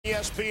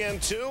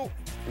ESPN2.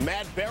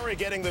 Matt Berry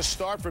getting the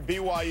start for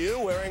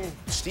BYU, wearing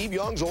Steve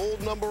Young's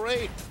old number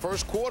 8.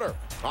 First quarter.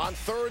 On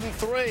 3rd and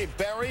 3,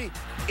 Berry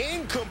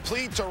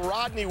incomplete to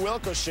Rodney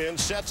Wilkerson.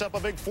 Sets up a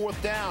big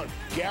 4th down.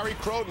 Gary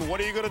Crowton,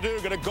 what are you going to do?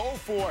 Going to go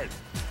for it.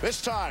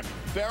 This time,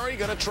 Berry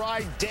going to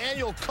try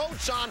Daniel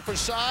Coates on for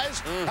size.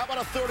 How about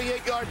a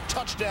 38-yard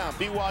touchdown?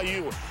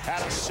 BYU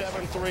had a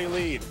 7-3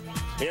 lead.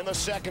 In the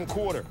second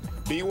quarter,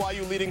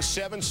 BYU leading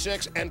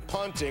 7-6 and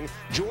punting.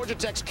 Georgia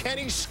Tech's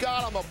Kenny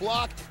Scott on the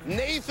block.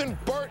 Nathan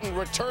Burton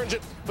returns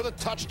it for the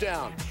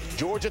touchdown.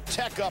 Georgia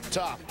Tech up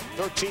top,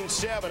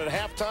 13-7 at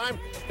halftime.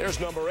 There's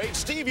number 8.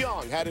 Steve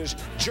Young had his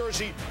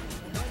jersey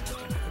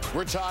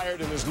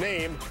retired and his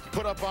name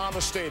put up on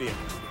the stadium.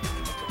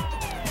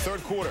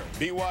 Third quarter,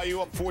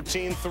 BYU up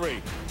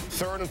 14-3.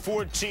 3rd and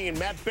 14,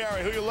 Matt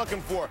Berry, who you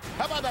looking for?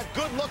 How about that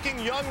good-looking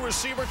young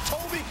receiver,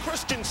 Toby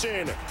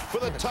Christensen, for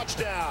the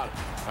touchdown?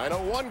 I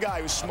know one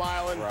guy who's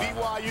smiling.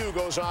 BYU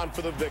goes on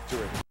for the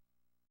victory.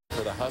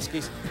 For the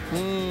Huskies,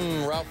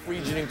 Ralph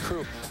Regent and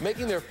crew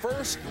making their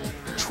first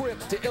trip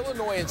to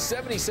Illinois in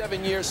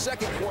 77 years.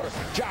 Second quarter,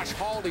 Josh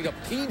Haldy to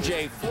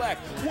P.J. Fleck.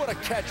 What a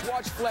catch.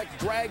 Watch Fleck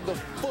drag the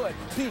foot.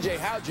 P.J.,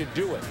 how'd you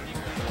do it?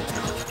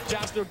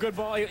 Josh threw a good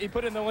ball. He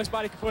put it in the only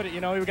spot he could put it. You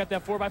know, we got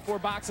that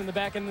 4x4 box in the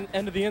back end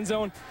of the end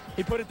zone.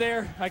 He put it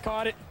there. I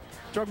caught it.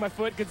 Drug my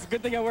foot. It's a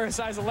good thing I wear a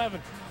size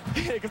 11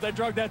 because I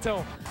drug that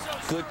toe.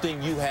 Good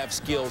thing you have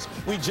skills.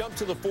 We jump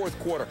to the fourth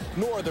quarter.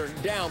 Northern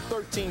down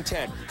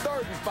 13-10.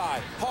 3rd and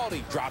 5.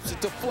 Haldy drops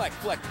it to Fleck.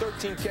 Fleck,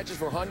 13 catches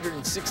for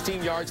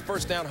 116 yards.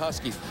 First down,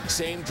 Huskies.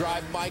 Same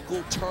drive,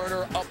 Michael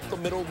Turner up the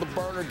middle of the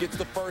burner gets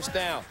the first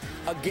down.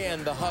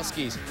 Again, the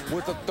Huskies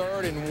with a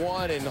 3rd and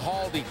 1, and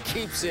Haldy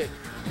keeps it.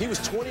 He was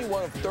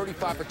 21 of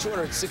 35 for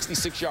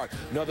 266 yards.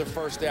 Another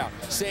first down.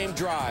 Same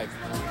drive.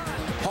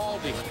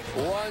 Haldy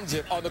runs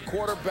it on the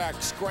quarterback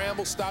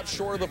scramble, stops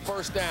short of the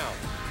first down.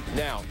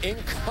 Now, in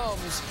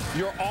comes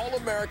your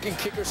All-American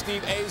kicker,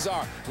 Steve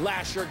Azar.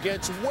 Last year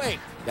against Wake.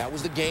 That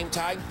was the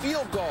game-tying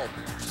field goal.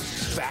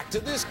 Back to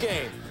this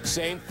game.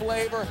 Same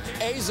flavor.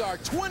 Azar,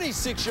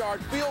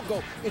 26-yard field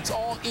goal. It's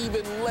all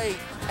even late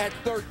at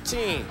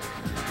 13.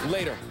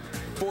 Later,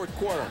 fourth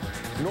quarter,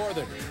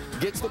 Northern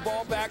gets the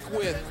ball back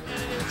with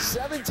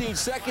 17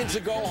 seconds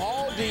ago.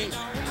 Haldy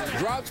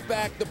drops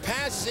back. The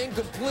pass is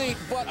incomplete,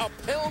 but a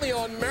penalty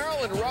on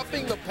Maryland,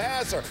 roughing the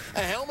passer.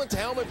 A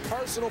helmet-to-helmet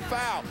personal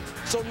foul.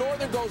 So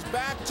Northern goes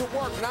back to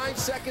work. 9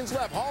 seconds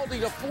left. Haldy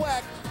to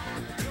Fleck.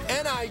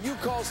 NIU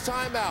calls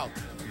timeout.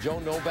 Joe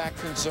Novak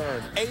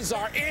concerned.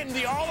 Azar in.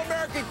 The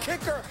All-American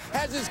kicker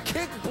has his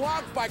kick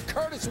blocked by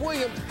Curtis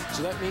Williams.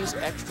 So that means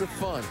extra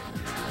fun.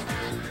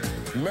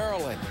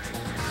 Maryland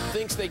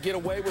thinks they get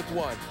away with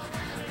one.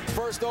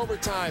 First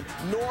overtime,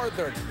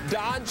 Northern.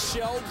 Don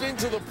Sheldon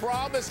to the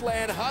promised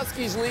land.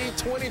 Huskies lead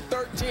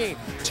 2013.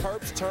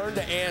 Terps turn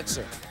to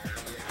answer.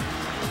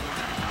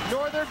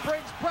 Northern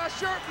brings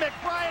pressure.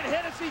 McBrien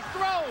Hennessy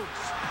throws.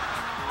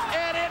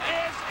 And it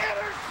is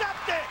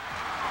intercepted.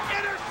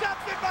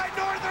 Intercepted by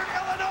Northern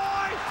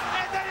Illinois.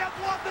 And they have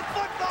won the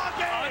football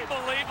game.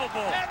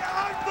 Unbelievable. An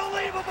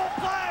unbelievable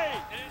play.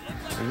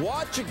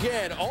 Watch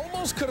again.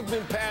 Almost could have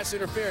been pass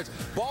interference.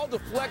 Ball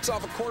deflects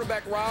off of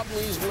quarterback Rob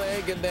Lee's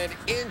leg and then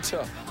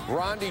into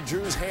Rondi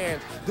Drew's hand.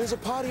 There's a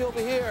potty over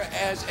here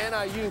as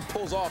NIU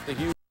pulls off the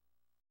huge.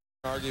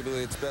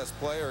 Arguably its best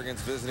player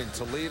against visiting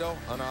Toledo.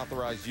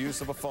 Unauthorized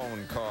use of a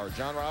phone card.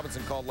 John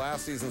Robinson called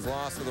last season's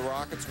loss to the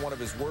Rockets one of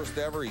his worst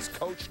ever. He's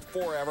coached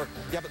forever.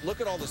 Yeah, but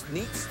look at all this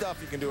neat stuff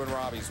you can do in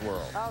Robbie's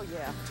world. Oh,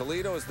 yeah.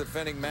 Toledo is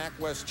defending MAC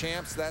West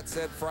champs. That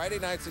said, Friday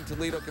nights in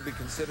Toledo can be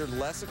considered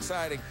less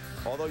exciting.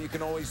 Although you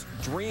can always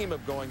dream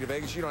of going to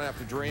Vegas, you don't have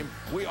to dream.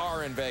 We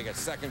are in Vegas.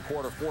 Second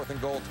quarter, 4th and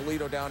goal.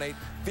 Toledo down 8.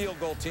 Field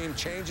goal team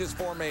changes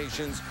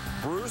formations.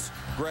 Bruce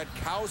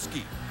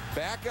Gradkowski,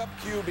 backup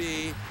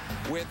QB,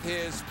 with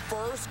his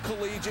first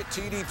collegiate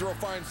TD throw,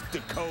 finds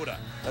Dakota.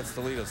 That's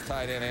Toledo's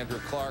tight end, Andrew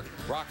Clark.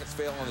 Rockets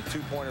fail on the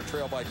 2-pointer,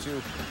 trail by 2.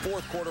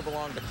 Fourth quarter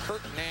belonged to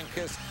Kurt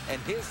Nankus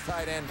and his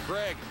tight end,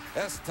 Greg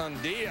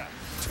Estandia.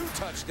 2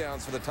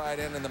 touchdowns for the tight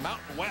end, and the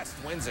Mountain West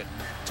wins it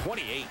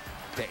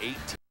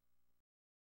 28-18.